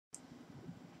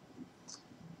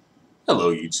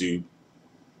Hello, YouTube.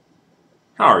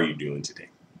 How are you doing today?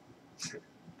 I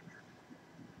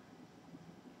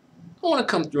want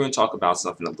to come through and talk about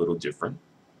something a little different,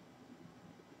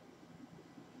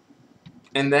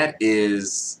 and that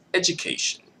is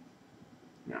education.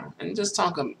 And just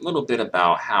talk a little bit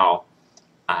about how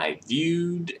I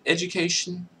viewed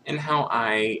education and how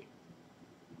I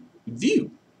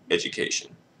view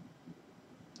education.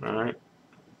 All right.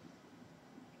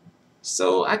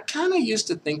 So I kind of used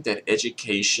to think that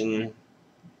education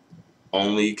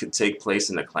only could take place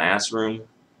in the classroom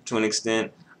to an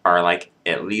extent, or like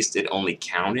at least it only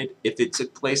counted if it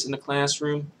took place in the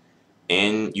classroom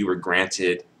and you were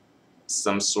granted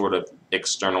some sort of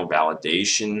external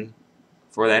validation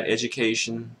for that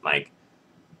education, like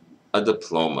a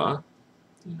diploma,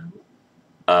 you know,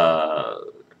 a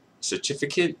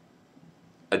certificate,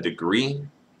 a degree,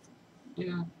 you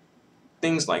know,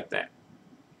 things like that.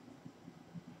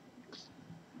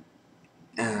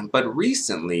 But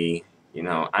recently,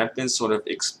 I've been sort of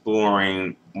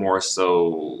exploring more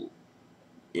so,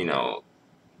 you know,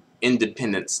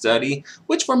 independent study,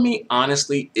 which for me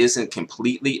honestly isn't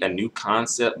completely a new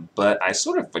concept, but I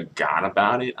sort of forgot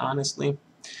about it honestly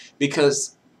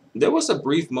because there was a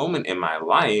brief moment in my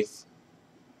life,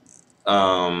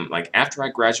 like after I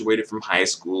graduated from high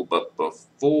school, but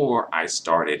before I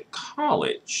started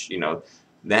college,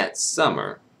 that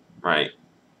summer, right,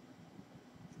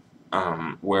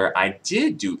 where I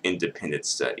did do independent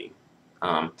study.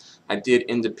 Um, I did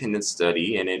independent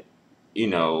study, and it, you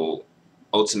know,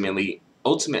 ultimately,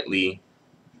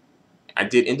 I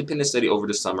did independent study over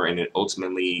the summer, and it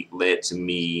ultimately led to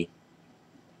me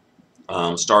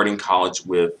starting college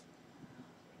with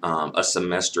a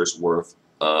semester's worth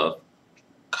of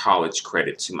college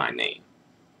credit to my name.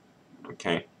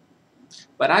 Okay,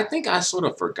 but I think I sort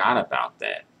of forgot about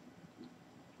that.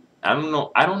 I don't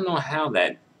know. I don't know how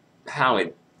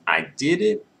it, I did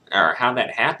it or how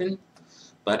that happened,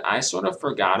 but I sort of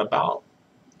forgot about,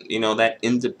 that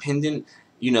independent,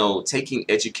 taking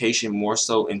education more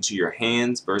so into your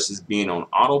hands versus being on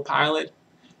autopilot.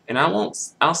 And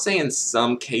I'll say in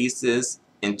some cases,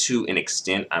 and to an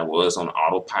extent, I was on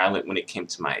autopilot when it came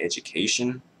to my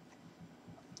education.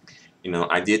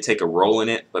 I did take a role in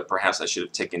it, but perhaps I should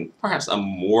have taken perhaps a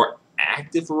more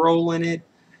active role in it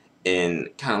and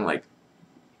kind of like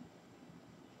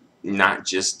not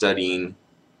just studying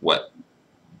what,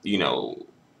 you know,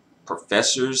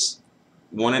 professors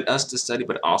wanted us to study,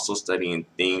 but also studying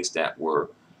things that were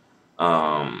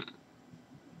um,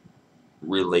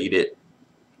 related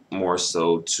more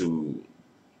so to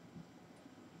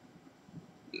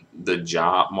the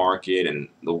job market and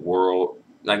the world,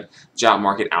 like job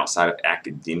market outside of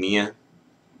academia.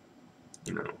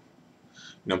 You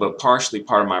know, but partially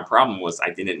part of my problem was I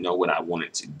didn't know what I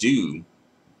wanted to do.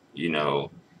 You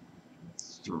know,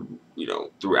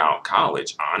 throughout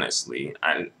college. Honestly,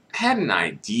 I had an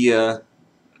idea.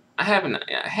 I had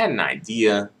an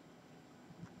idea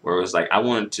where it was like I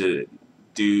wanted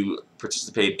to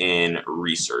participate in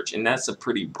research, and that's a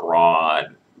pretty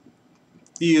broad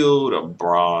field, a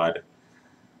broad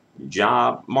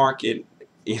job market,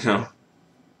 you know,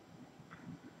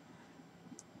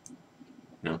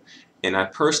 you know. And I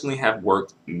personally have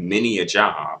worked many a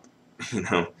job, you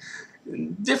know,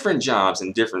 different jobs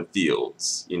in different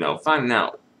fields, finding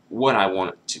out what I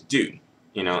want to do,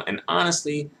 and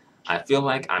honestly, I feel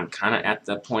like I'm kind of at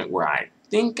the point where I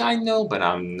think I know, but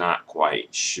I'm not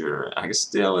quite sure. I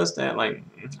still is that like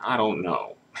I don't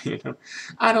know,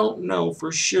 I don't know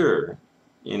for sure,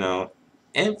 you know,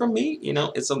 and for me,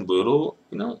 it's a little,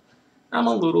 I'm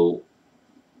a little,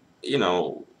 you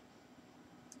know,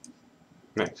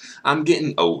 I'm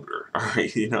getting older, all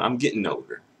right, I'm getting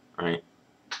older, all right,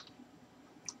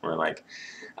 or like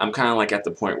I'm kind of like at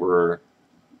the point where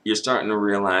you're starting to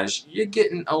realize you're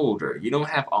getting older. You don't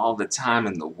have all the time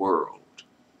in the world.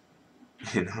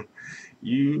 You know,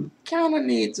 you kind of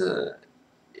need to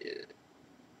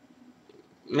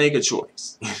make a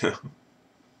choice. You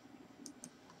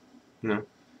know.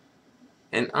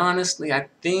 And honestly, I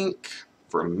think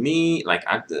for me, like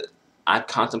I've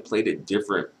contemplated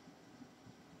different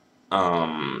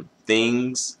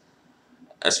things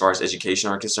as far as education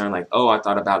are concerned. Like, oh, I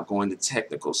thought about going to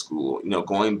technical school.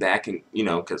 Going back and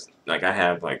because like I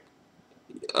have like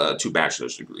 2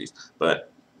 bachelor's degrees,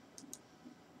 but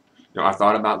I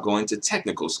thought about going to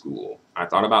technical school. I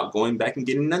thought about going back and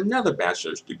getting another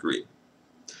bachelor's degree,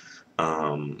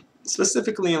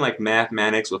 specifically in like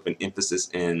mathematics with an emphasis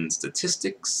in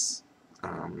statistics.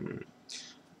 Um,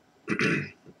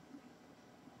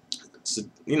 so,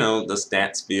 the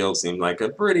stats field seemed like a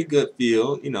pretty good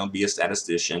field. Be a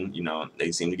statistician.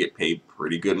 They seem to get paid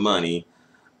pretty good money.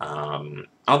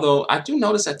 Although I do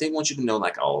notice that they want you to know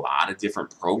like a lot of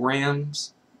different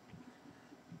programs,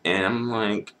 and I'm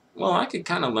like, well, I could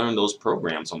kind of learn those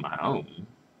programs on my own,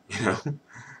 you know.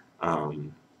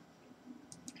 Um,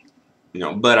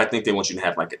 but I think they want you to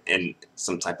have like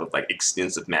some type of like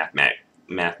extensive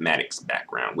mathematics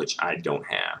background, which I don't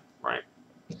have, right?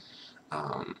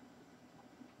 Um,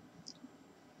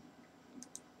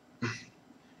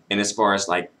 and as far as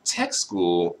like tech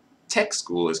school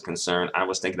is concerned, I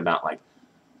was thinking about like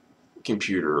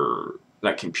computers,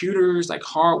 like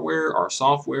hardware or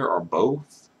software or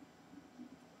both.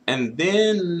 And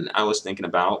then I was thinking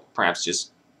about perhaps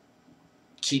just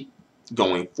keep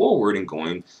going forward and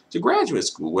going to graduate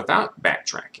school without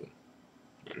backtracking,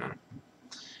 you know.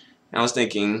 And I was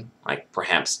thinking like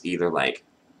perhaps either like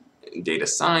data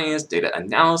science, data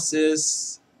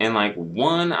analysis, and like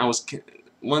one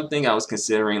thing I was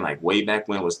considering like way back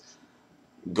when was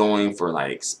going for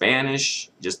like Spanish,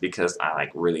 just because I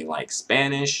like really like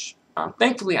Spanish.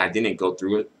 Thankfully, I didn't go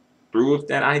through with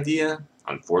that idea.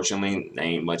 Unfortunately, there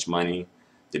ain't much money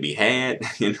to be had,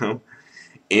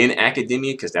 in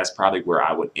academia, because that's probably where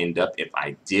I would end up if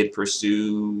I did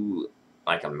pursue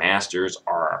like a master's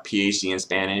or a PhD in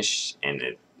Spanish. And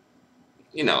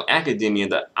academia,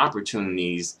 the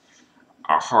opportunities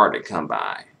are hard to come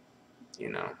by, you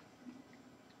know.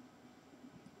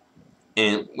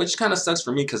 And which kind of sucks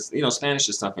for me because Spanish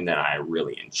is something that I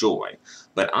really enjoy.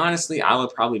 But honestly, I would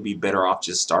probably be better off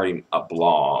just starting a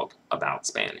blog about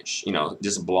Spanish.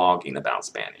 Just blogging about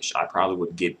Spanish. I probably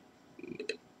would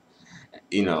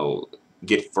you know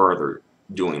get further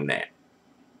doing that.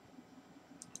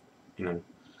 You know.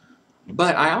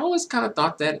 But I always kind of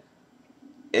thought that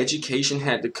education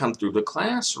had to come through the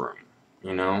classroom.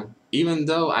 Even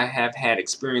though I have had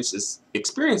experiences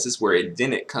where it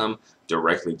didn't come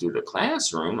directly through the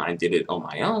classroom, I did it on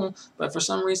my own, but for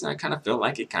some reason I kind of felt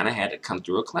like it kind of had to come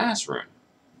through a classroom,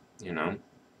 you know.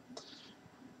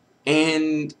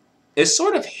 And it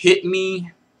sort of hit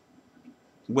me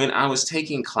when I was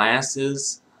taking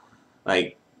classes,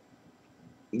 like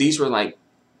these were like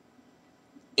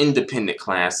independent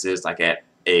classes, like at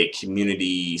a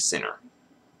community center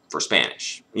for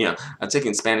Spanish. I'm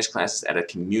taking Spanish classes at a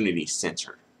community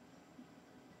center.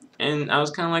 And I was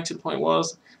kind of like to the point where I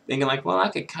was thinking like, well, I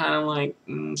could kind of like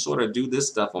sort of do this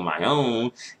stuff on my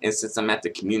own. And since I'm at the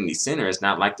community center, it's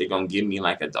not like they're going to give me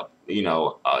like a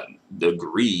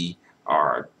degree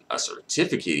or a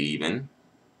certificate even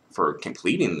for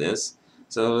completing this.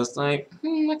 So it's like,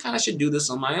 I kind of should do this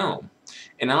on my own.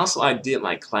 And also I did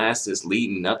like classes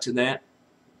leading up to that.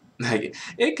 Like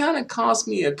it kind of cost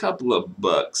me a couple of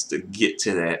bucks to get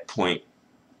to that point,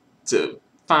 to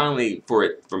finally for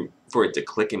it to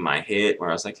click in my head where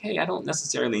I was like, hey, I don't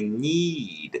necessarily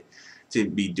need to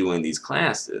be doing these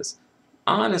classes.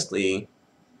 Honestly,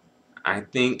 I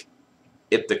think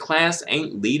if the class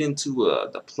ain't leading to a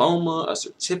diploma, a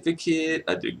certificate,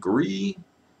 a degree,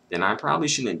 then I probably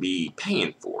shouldn't be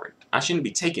paying for it. I shouldn't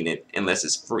be taking it unless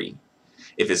it's free.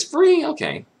 If it's free,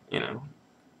 okay,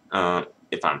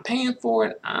 if I'm paying for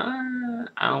it, I'm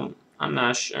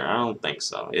not sure. I don't think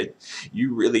so.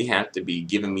 You really have to be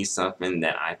giving me something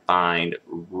that I find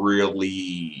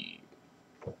really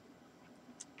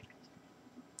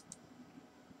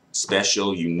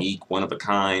special, unique, one of a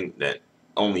kind, that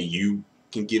only you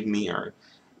can give me or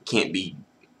can't be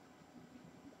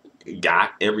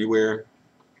got everywhere.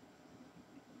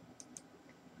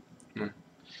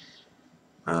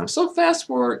 So fast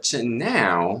forward to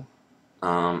now.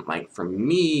 Like for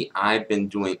me, I've been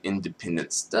doing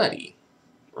independent study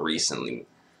recently.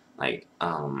 Like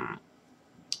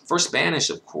for Spanish,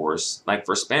 of course. Like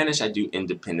for Spanish, I do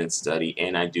independent study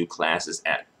and I do classes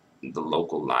at the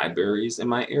local libraries in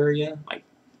my area. Like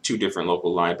 2 different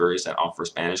local libraries that offer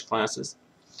Spanish classes.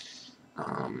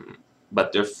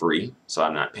 But they're free, so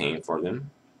I'm not paying for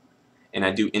them. And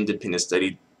I do independent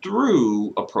study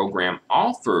through a program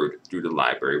offered through the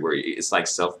library where it's like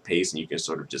self-paced and you can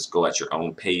sort of just go at your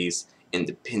own pace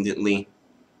independently.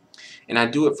 And I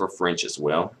do it for French as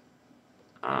well.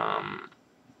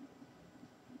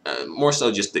 More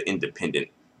so just the independent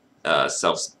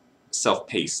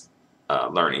self-paced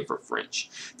learning for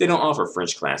French. They don't offer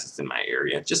French classes in my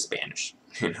area, just Spanish.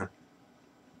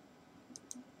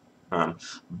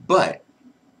 But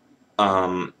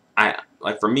I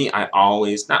like for me, I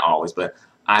always, not always, but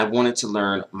I wanted to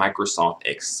learn Microsoft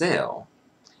Excel,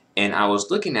 and I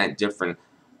was looking at different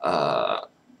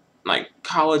like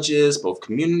colleges, both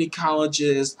community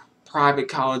colleges, private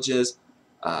colleges,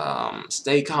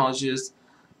 state colleges,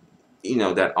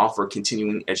 that offer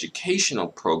continuing educational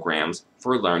programs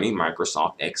for learning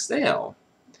Microsoft Excel.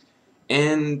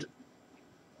 And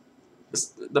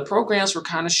The programs were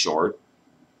kind of short.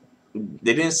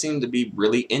 They didn't seem to be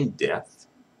really in depth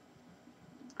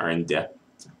or in depth.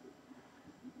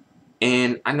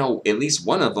 And I know at least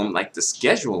one of them, like the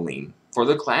scheduling for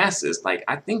the classes, like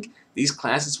I think these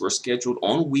classes were scheduled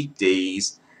on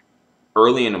weekdays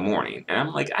early in the morning. And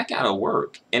I'm like, I gotta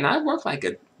work. And I work like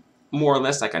a more or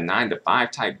less like a 9 to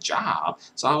 5 type job.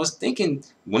 So I was thinking,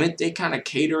 wouldn't they kind of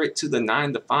cater it to the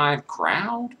 9 to 5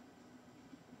 crowd?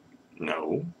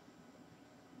 No.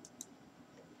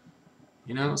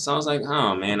 So I was like,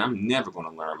 oh man, I'm never going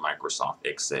to learn Microsoft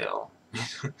Excel.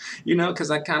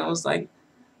 Because I kind of was like,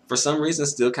 for some reason,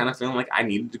 still kind of feeling like I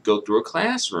needed to go through a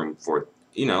classroom for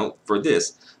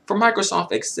this. For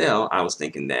Microsoft Excel, I was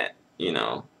thinking that,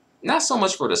 not so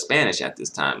much for the Spanish at this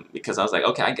time, because I was like,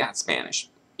 okay, I got Spanish,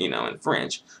 and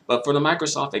French. But for the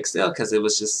Microsoft Excel, because it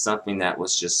was just something that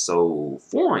was just so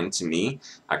foreign to me,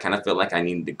 I kind of felt like I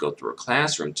needed to go through a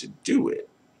classroom to do it.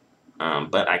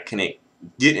 But I couldn't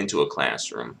get into a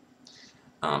classroom.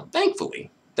 Thankfully,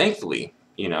 that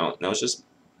was just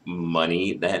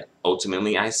money that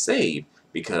ultimately I saved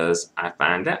because I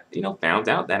found out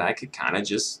that I could kind of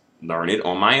just learn it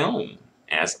on my own,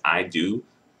 as I do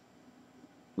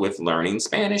with learning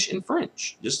Spanish and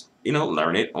French. Just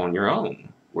learn it on your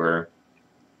own. Where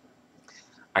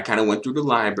I kind of went through the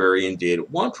library and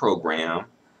did one program,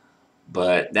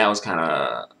 but that was kind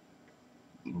of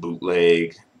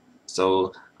bootleg.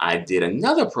 So I did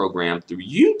another program through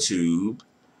YouTube,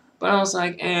 but I was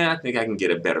like, I think I can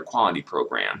get a better quality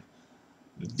program.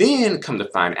 Then come to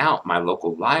find out, my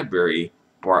local library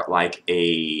brought like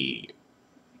a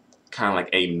kind of like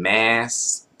a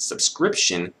mass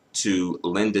subscription to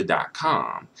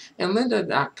lynda.com. And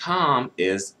lynda.com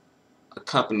is a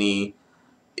company,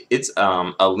 it's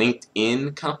a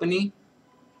LinkedIn company.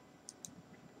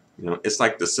 It's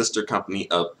like the sister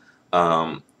company of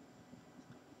um,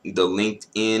 the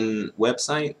LinkedIn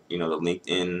website, the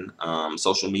LinkedIn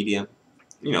social media,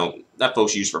 that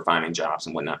folks use for finding jobs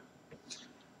and whatnot.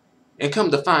 And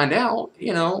come to find out,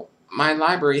 my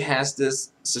library has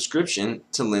this subscription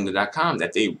to lynda.com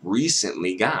that they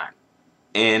recently got.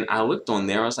 And I looked on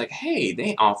there, I was like, hey,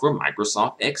 they offer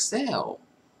Microsoft Excel.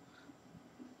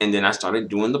 And then I started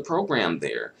doing the program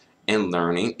there and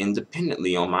learning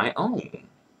independently on my own.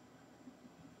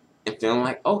 And feeling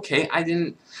like, okay, I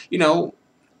didn't,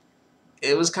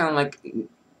 it was kind of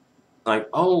like,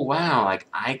 oh wow, like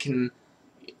I can,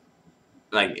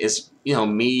 like it's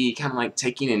me kind of like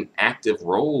taking an active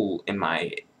role in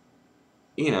my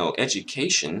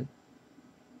education,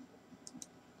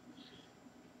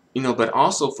 but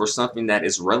also for something that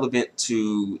is relevant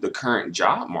to the current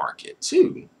job market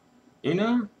too, you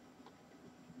know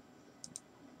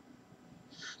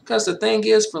because the thing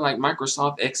is, for like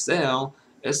Microsoft Excel,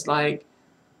 it's like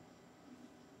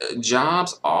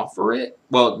jobs offer it,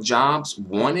 well, jobs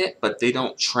want it, but they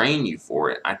don't train you for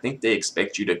it. I think they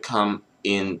expect you to come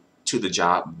in to the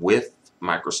job with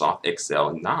Microsoft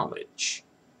Excel knowledge.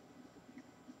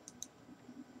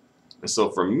 And so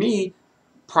for me,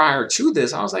 prior to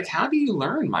this, I was like, how do you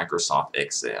learn Microsoft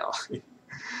Excel?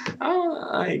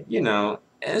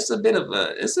 It's a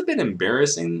bit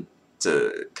embarrassing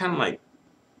to kind of like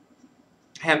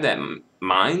have that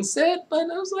mindset, but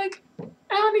I was like,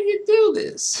 how do you do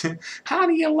this? How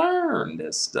do you learn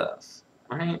this stuff,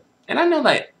 right? And I know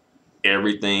that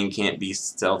everything can't be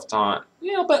self-taught,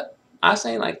 but I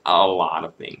say like a lot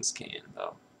of things can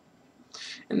though,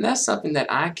 and that's something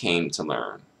that I came to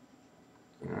learn.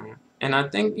 And I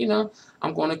think,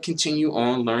 I'm going to continue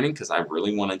on learning because I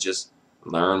really want to just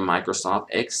learn Microsoft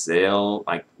Excel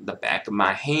like the back of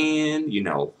my hand,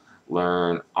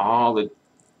 learn all the,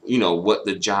 what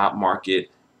the job market,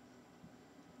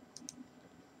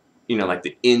 like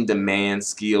the in-demand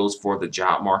skills for the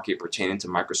job market pertaining to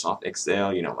Microsoft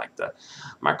Excel, like the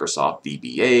Microsoft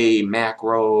VBA,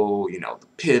 macro, the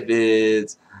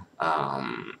pivots,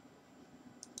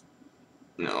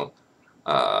 you know,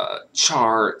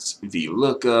 charts,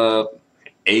 VLOOKUP,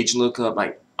 age lookup,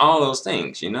 like all those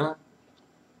things,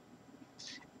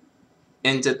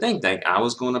 And to think that I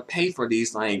was going to pay for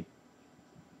these like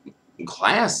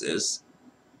classes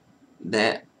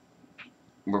that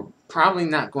were probably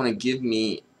not going to give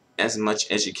me as much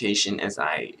education as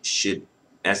I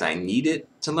needed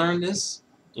to learn this,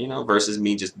 versus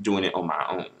me just doing it on my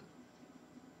own.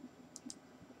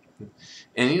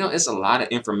 And it's a lot of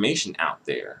information out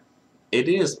there. It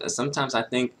is. Sometimes I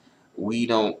think we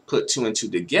don't put two and two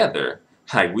together.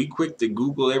 Like we quick to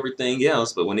Google everything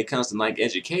else, but when it comes to like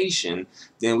education,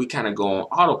 then we kind of go on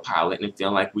autopilot and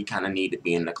feel like we kind of need to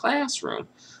be in the classroom.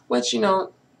 Which,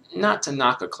 not to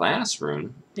knock a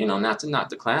classroom, not to knock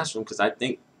the classroom, because I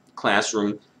think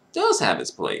classroom does have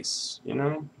its place, you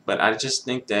know. But I just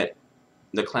think that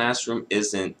the classroom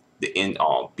isn't the end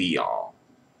all be all,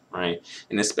 right?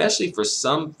 And especially for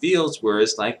some fields where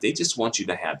it's like they just want you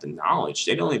to have the knowledge.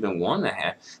 They don't even want to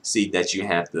have see that you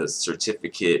have the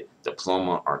certificate,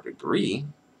 diploma, or degree.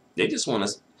 They just want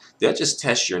to. They'll just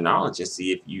test your knowledge and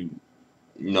see if you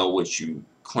know what you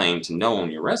claim to know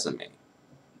on your resume.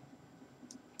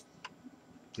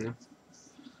 Yeah.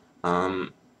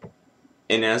 Um,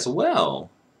 and as well,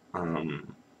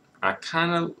 um, I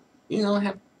kind of,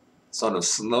 have sort of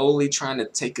slowly trying to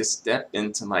take a step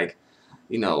into like,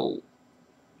 you know,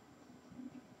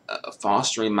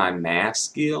 fostering my math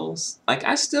skills. Like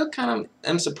I still kind of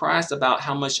am surprised about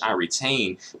how much I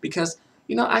retain because,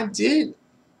 I did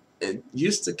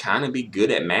used to kind of be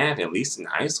good at math, at least in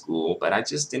high school, but I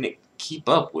just didn't keep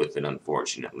up with it,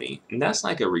 unfortunately. And that's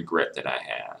like a regret that I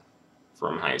have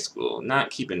from high school,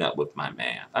 not keeping up with my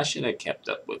math. I should have kept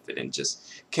up with it and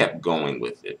just kept going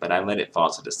with it, but I let it fall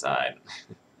to the side.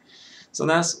 So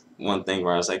that's one thing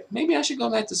where I was like, maybe I should go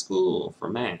back to school for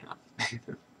math.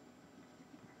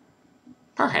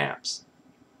 Perhaps.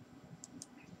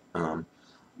 Um,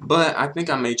 but I think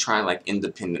I may try like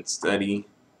independent study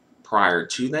prior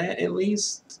to that at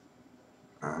least.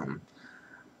 Um,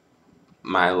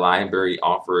 my library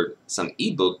offered some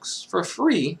ebooks for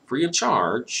free of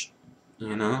charge,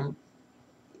 you know,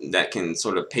 that can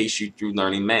sort of pace you through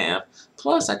learning math.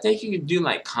 Plus, I think you could do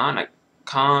like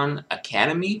Khan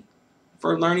Academy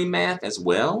for learning math as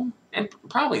well, and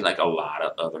probably like a lot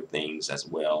of other things as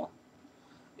well.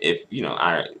 If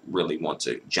I really want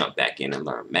to jump back in and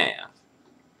learn math,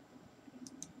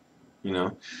 you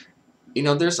know,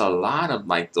 there's a lot of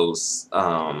like those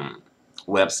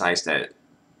websites that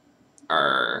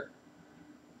are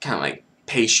kind of like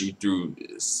pace you through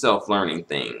self-learning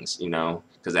things,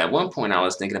 because at one point I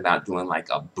was thinking about doing like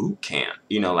a boot camp,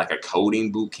 like a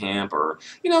coding boot camp or,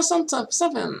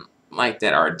 something like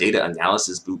that, or a data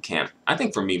analysis boot camp. I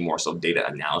think for me more so data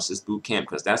analysis boot camp,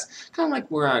 because that's kind of like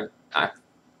where I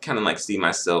kind of like see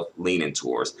myself leaning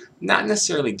towards. Not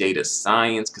necessarily data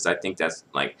science, because I think that's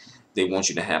like they want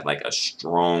you to have like a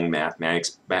strong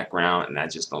mathematics background, and I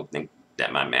just don't think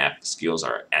that my math skills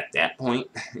are at that point,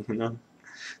 you know.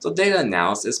 So data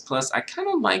analysis, plus I kind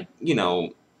of like,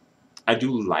 I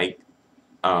do like,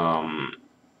 um,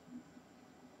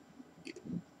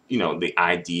 the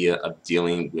idea of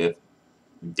dealing with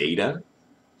data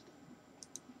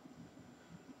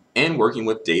and working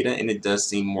with data, and it does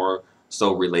seem more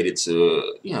so related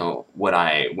to, what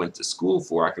I went to school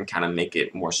for. I can kind of make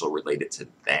it more so related to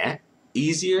that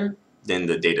easier than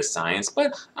the data science,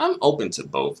 but I'm open to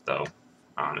both though,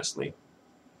 honestly.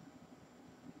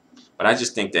 But I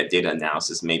just think that data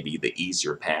analysis may be the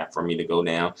easier path for me to go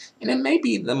down, and it may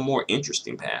be the more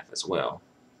interesting path as well.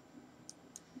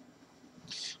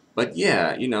 But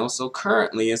yeah, so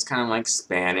currently it's kind of like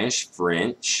Spanish,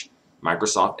 French,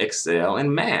 Microsoft Excel,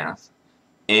 and math.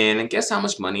 And guess how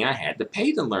much money I had to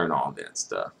pay to learn all that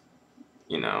stuff?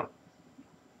 You know,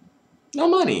 no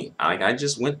money. Like I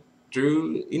just went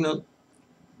through,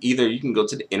 either you can go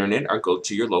to the internet or go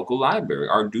to your local library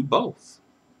or do both.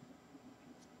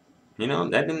 It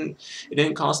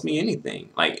didn't cost me anything.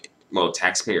 Like, well,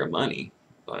 taxpayer money,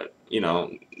 but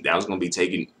that was gonna be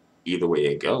taken either way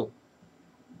it go.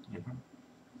 Mhm.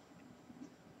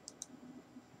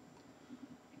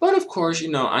 But of course,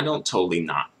 I don't totally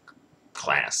knock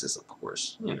classes, of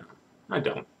course, I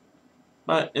don't.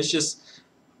 But it's just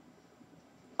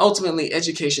ultimately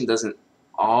education doesn't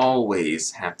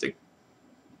always have to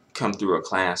come through a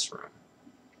classroom.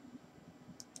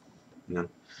 You know?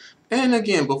 And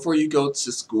again, before you go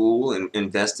to school and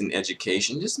invest in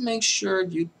education, just make sure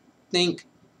you think,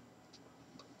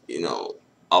 you know,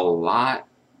 a lot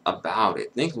about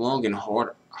it. Think long and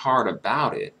hard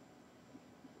about it,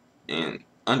 and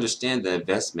understand the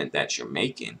investment that you're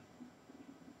making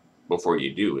before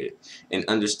you do it, and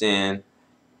understand,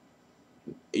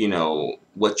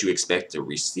 what you expect to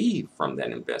receive from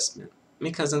that investment.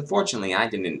 Because unfortunately, I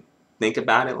didn't think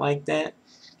about it like that.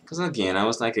 Because again, I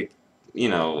was like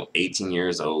 18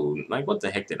 years old. Like, what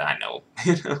the heck did I know?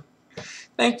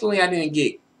 Thankfully, I didn't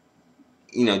get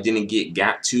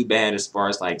got too bad as far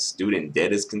as like student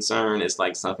debt is concerned. It's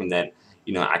like something that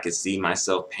I could see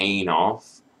myself paying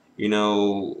off.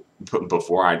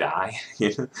 Before I die.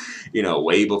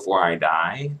 Way before I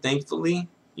die. Thankfully,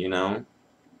 you know.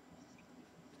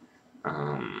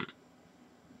 Um,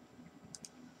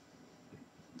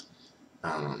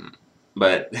 um,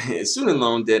 but student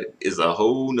loan debt is a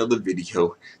whole nother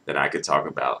video that I could talk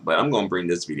about. But I'm gonna bring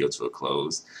this video to a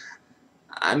close.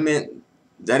 I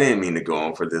didn't mean to go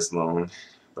on for this long,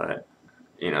 but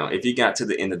You know, if you got to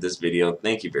the end of this video,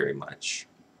 thank you very much.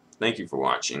 Thank you for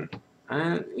watching.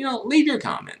 And, you know, leave your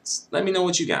comments. Let me know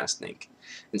what you guys think.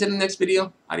 Until the next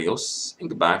video, adios and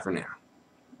goodbye for now.